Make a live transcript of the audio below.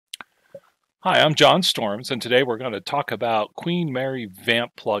Hi, I'm John Storms, and today we're going to talk about Queen Mary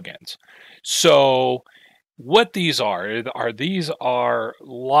Vamp plugins. So, what these are these are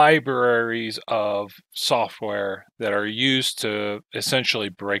libraries of software that are used to essentially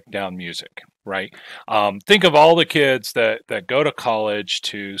break down music, right? Think of all the kids that go to college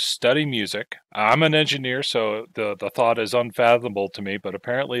to study music. I'm an engineer, so the thought is unfathomable to me, but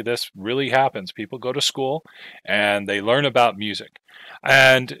apparently this really happens. People go to school and they learn about music.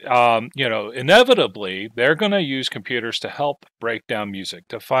 And, inevitably, they're going to use computers to help break down music,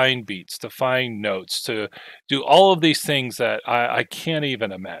 to find beats, to find notes, to do all of these things that I can't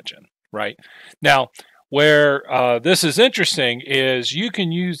even imagine, right? Now, where this is interesting is you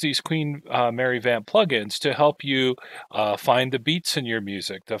can use these Queen Mary Vamp plugins to help you find the beats in your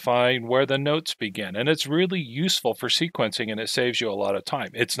music, to find where the notes begin. And it's really useful for sequencing and it saves you a lot of time.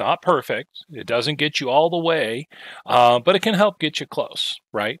 It's not perfect, it doesn't get you all the way, but it can help get you close,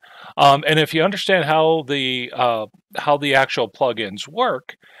 right? And if you understand how the actual plugins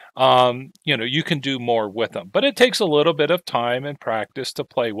work, you can do more with them. But it takes a little bit of time and practice to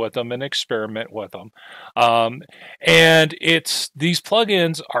play with them and experiment with them. Um, and it's these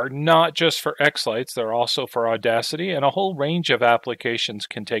plugins are not just for Xlights; they're also for Audacity, and a whole range of applications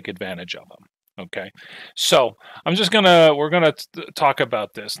can take advantage of them. Okay, so we're gonna talk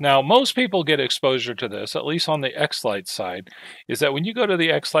about this now. Most people get exposure to this, at least on the Xlite side, is that when you go to the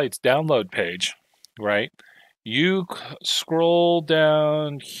Xlights download page, right? You scroll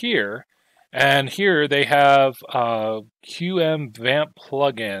down here, and here they have QM Vamp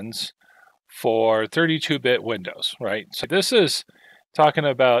plugins for 32-bit Windows, right? So this is talking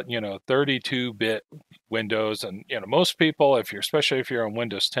about 32-bit Windows, and most people, especially if you're on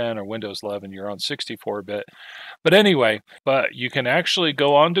Windows 10 or Windows 11, you're on 64-bit. But anyway, but you can actually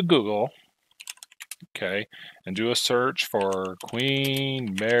go on to Google, okay, and do a search for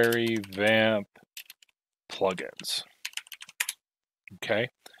Queen Mary Vamp plugins. Okay.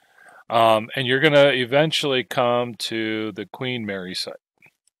 And you're going to eventually come to the Queen Mary site,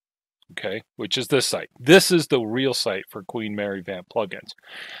 okay, which is this site. This is the real site for Queen Mary Vamp plugins.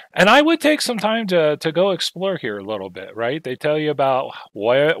 And I would take some time to go explore here a little bit, right? They tell you about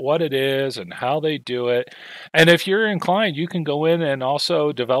what it is and how they do it. And if you're inclined, you can go in and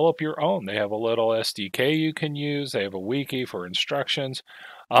also develop your own. They have a little SDK you can use, they have a wiki for instructions.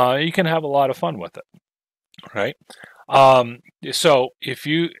 You can have a lot of fun with it, right? Um, so if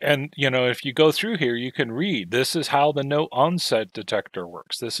you go through here, you can read this is how the note onset detector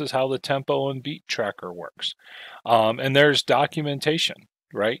works. This is how the tempo and beat tracker works. And there's documentation,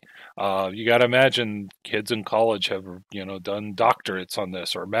 right? You got to imagine kids in college have done doctorates on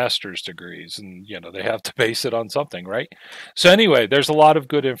this or master's degrees, and they have to base it on something, right? So anyway, there's a lot of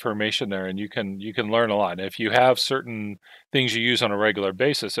good information there, and you can learn a lot. And if you have certain things you use on a regular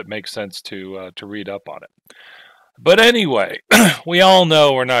basis, it makes sense to read up on it. But anyway, we all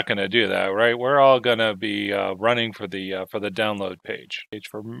know we're not going to do that, right? We're all going to be running for the download page.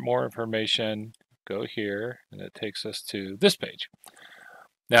 For more information, go here, and it takes us to this page.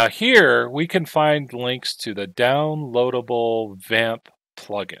 Now here we can find links to the downloadable Vamp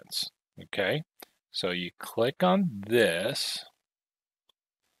plugins. Okay, so you click on this.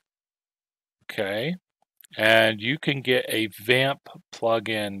 Okay, and you can get a Vamp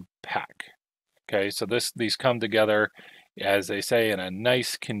plugin pack. Okay, so these come together, as they say, in a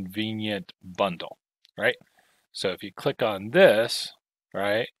nice, convenient bundle, right? So if you click on this,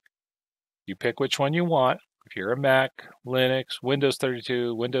 right, you pick which one you want. If you're a Mac, Linux, Windows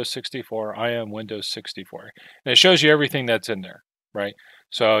 32, Windows 64, I am Windows 64. And it shows you everything that's in there, right?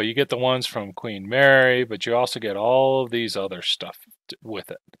 So you get the ones from Queen Mary, but you also get all of these other stuff with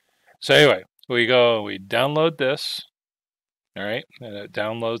it. So anyway, we download this, all right, and it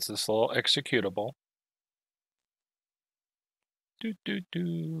downloads this little executable. Do, do,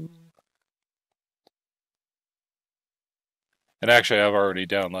 do. And actually, I've already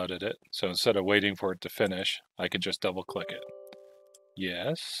downloaded it. So instead of waiting for it to finish, I can just double click it.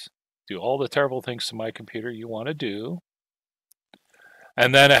 Yes. Do all the terrible things to my computer you want to do.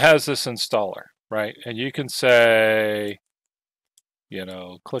 And then it has this installer, right? And you can say,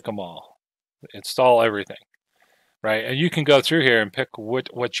 click them all, install everything, right? And you can go through here and pick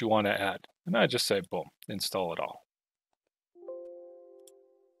what you want to add. And I just say, boom, install it all.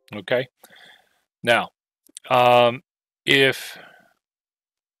 Okay. Now,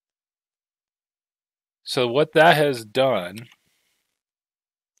 so what that has done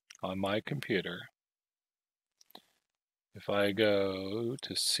on my computer, if I go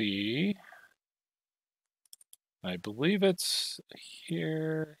to see, I believe it's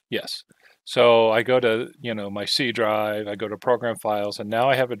here. Yes. So I go to, my C drive, I go to program files, and now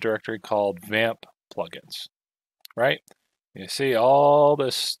I have a directory called Vamp Plugins, right? You see all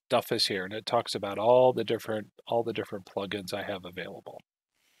this stuff is here, and it talks about all the different plugins I have available.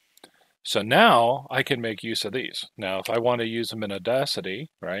 So now I can make use of these. Now, if I want to use them in Audacity,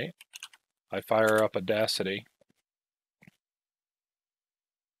 right? I fire up Audacity.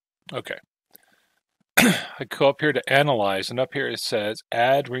 Okay. I go up here to Analyze, and up here it says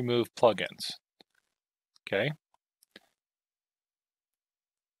Add Remove Plugins. Okay.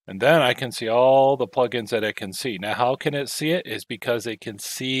 And then I can see all the plugins that it can see. Now, how can it see it? Is because it can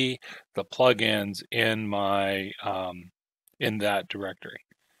see the plugins in my in that directory.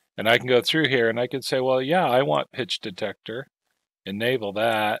 And I can go through here and I can say, well, yeah, I want pitch detector. Enable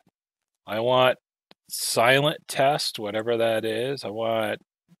that. I want silent test, whatever that is. I want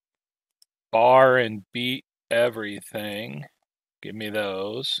bar and beat everything. Give me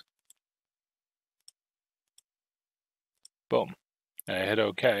those. Boom. And I hit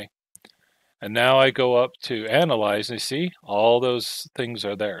OK. And now I go up to Analyze, and you see all those things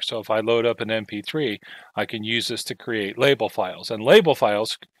are there. So if I load up an MP3, I can use this to create label files. And label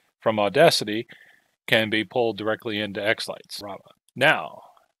files from Audacity can be pulled directly into Xlights. Now,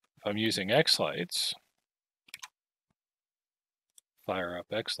 if I'm using Xlights, fire up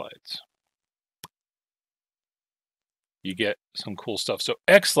Xlights, you get some cool stuff. So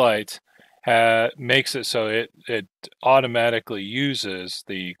Xlights makes it so it automatically uses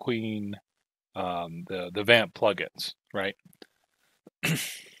the Queen, the Vamp plugins, right?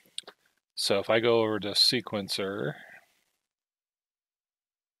 So if I go over to Sequencer,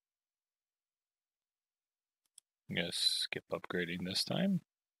 I'm going to skip upgrading this time.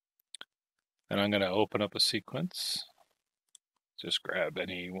 And I'm going to open up a sequence. Just grab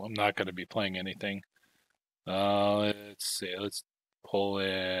any, I'm not going to be playing anything. Let's see, let's pull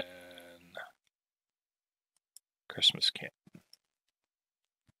in Christmas Camp.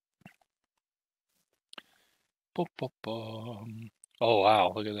 Boom, boom, boom. Oh,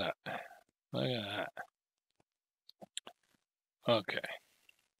 wow, look at that. Look at that. Okay.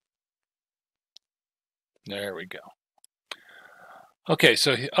 There we go. Okay,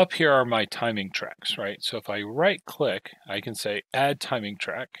 so up here are my timing tracks, right? So if I right click, I can say add timing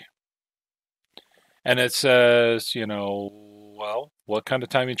track. And it says, well, what kind of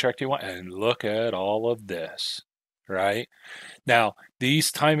timing track do you want? And look at all of this, right? Now,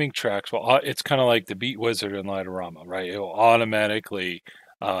 these timing tracks, well, it's kind of like the Beat Wizard in Lightorama, right? It will automatically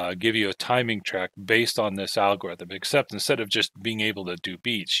give you a timing track based on this algorithm, except instead of just being able to do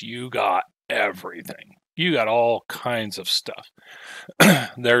beats, you got everything. You got all kinds of stuff.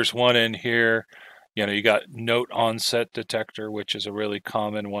 There's one in here. You got note onset detector, which is a really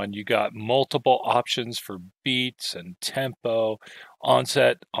common one. You got multiple options for beats and tempo,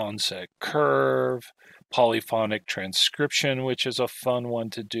 onset curve, polyphonic transcription, which is a fun one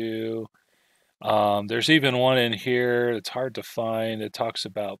to do. There's even one in here that's hard to find. It talks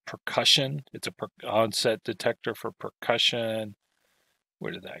about percussion. It's a onset detector for percussion.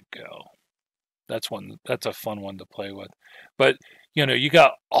 Where did that go? That's a fun one to play with. But you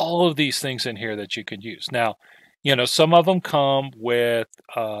got all of these things in here that you can use. Now, some of them come with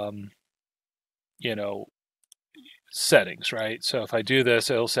settings, right? So if I do this,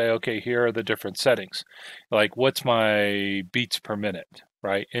 it'll say, okay, here are the different settings. Like what's my beats per minute,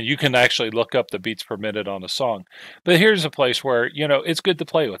 right? And you can actually look up the beats per minute on a song. But here's a place where, it's good to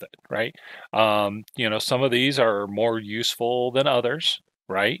play with it, right? Some of these are more useful than others,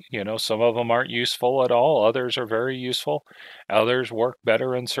 right? Some of them aren't useful at all. Others are very useful. Others work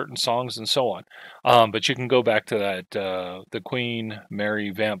better in certain songs and so on. But you can go back to that, the Queen Mary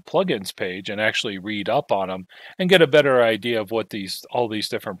Vamp plugins page and actually read up on them and get a better idea of what all these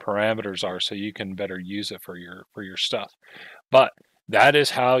different parameters are, so you can better use it for your stuff. But that is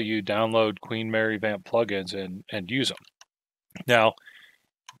how you download Queen Mary Vamp plugins and use them. Now,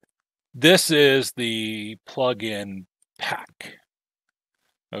 this is the plugin pack.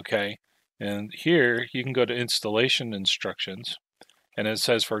 Okay, and here you can go to installation instructions, and it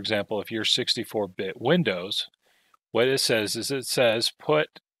says, for example, if you're 64-bit Windows, what it says is and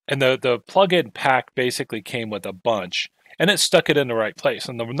the plugin pack basically came with a bunch, and it stuck it in the right place.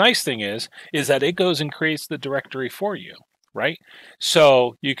 And the nice thing is that it goes and creates the directory for you, right?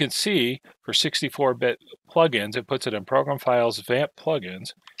 So you can see for 64-bit plugins, it puts it in Program Files, Vamp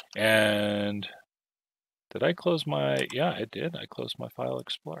Plugins, and did I close my, yeah, I did. I closed my File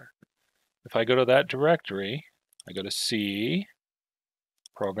Explorer. If I go to that directory, I go to C,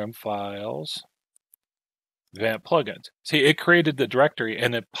 Program Files, Vamp Plugins. See, it created the directory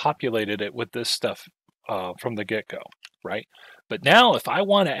and it populated it with this stuff from the get-go, right? But now if I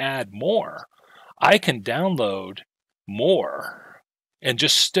want to add more, I can download more and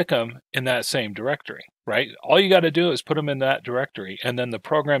just stick them in that same directory, right? All you got to do is put them in that directory, and then the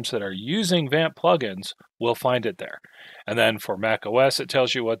programs that are using Vamp plugins will find it there. And then for Mac OS, it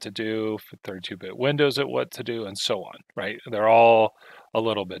tells you what to do. For 32-bit Windows, it what to do, and so on, right? They're all a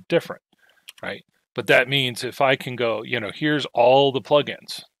little bit different, right? But that means if I can go, here's all the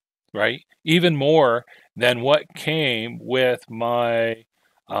plugins, right? Even more than what came with my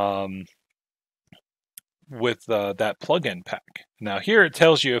that plugin pack. Now here it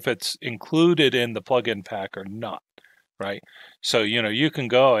tells you if it's included in the plugin pack or not, right? So, you can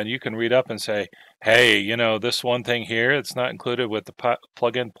go and you can read up and say, hey, this one thing here, it's not included with the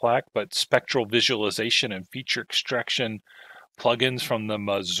plugin pack, but spectral visualization and feature extraction plugins from the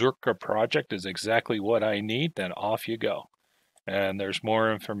Mazurka project is exactly what I need. Then off you go. And there's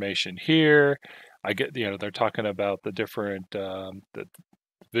more information here. I get, they're talking about the different the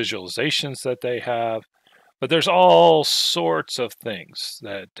visualizations that they have. But there's all sorts of things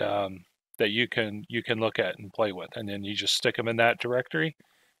that that you can look at and play with, and then you just stick them in that directory,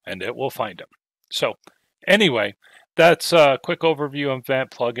 and it will find them. So anyway, that's a quick overview of Vamp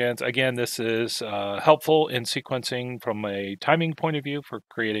plugins. Again, this is helpful in sequencing from a timing point of view for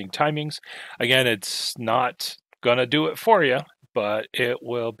creating timings. Again, it's not going to do it for you, but it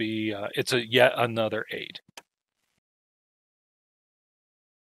will be. It's yet another aid.